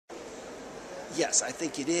yes, I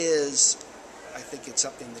think it is. I think it's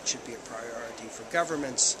something that should be a priority for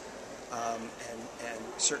governments, and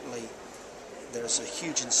certainly there's a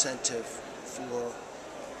huge incentive for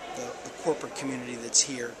the corporate community that's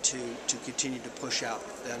here to continue to push out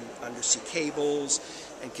undersea cables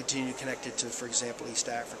and continue to connect it to, for example, East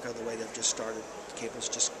Africa, the way they've just started.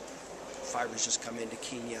 Fibers just come into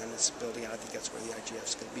Kenya and it's building out. I think that's where the IGF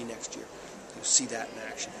is going to be next year. You'll see that in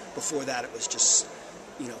action. Before that, it was just,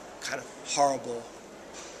 kind of horrible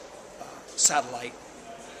satellite,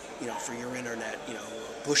 for your internet,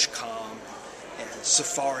 Bushcom and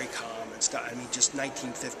Safaricom and stuff. I mean, just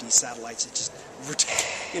 1950s satellites. It just,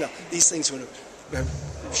 these things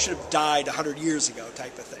should have died 100 years ago,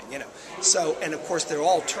 type of thing, So, and of course, they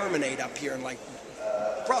all terminate up here in like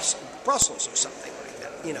Brussels or something like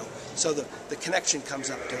that, So the connection comes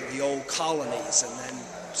up to the old colonies, and then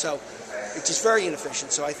so it's just very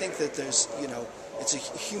inefficient. So I think that there's, it's a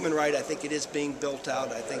human right. I think it is being built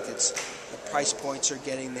out. I think the price points are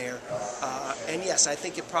getting there, and yes, I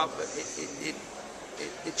think it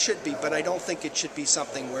should be, but I don't think it should be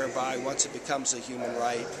something whereby once it becomes a human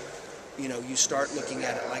right, you start looking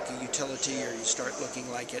at it like a utility, or you start looking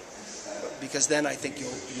like it, because then I think you'll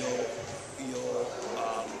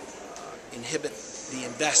inhibit the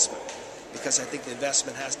investment, because I think the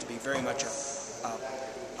investment has to be very much a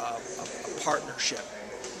partnership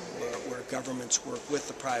where governments work with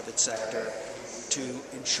the private sector to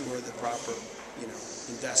ensure the proper,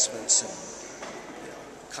 investments and,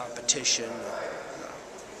 competition,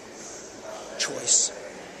 choice,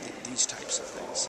 these types of things.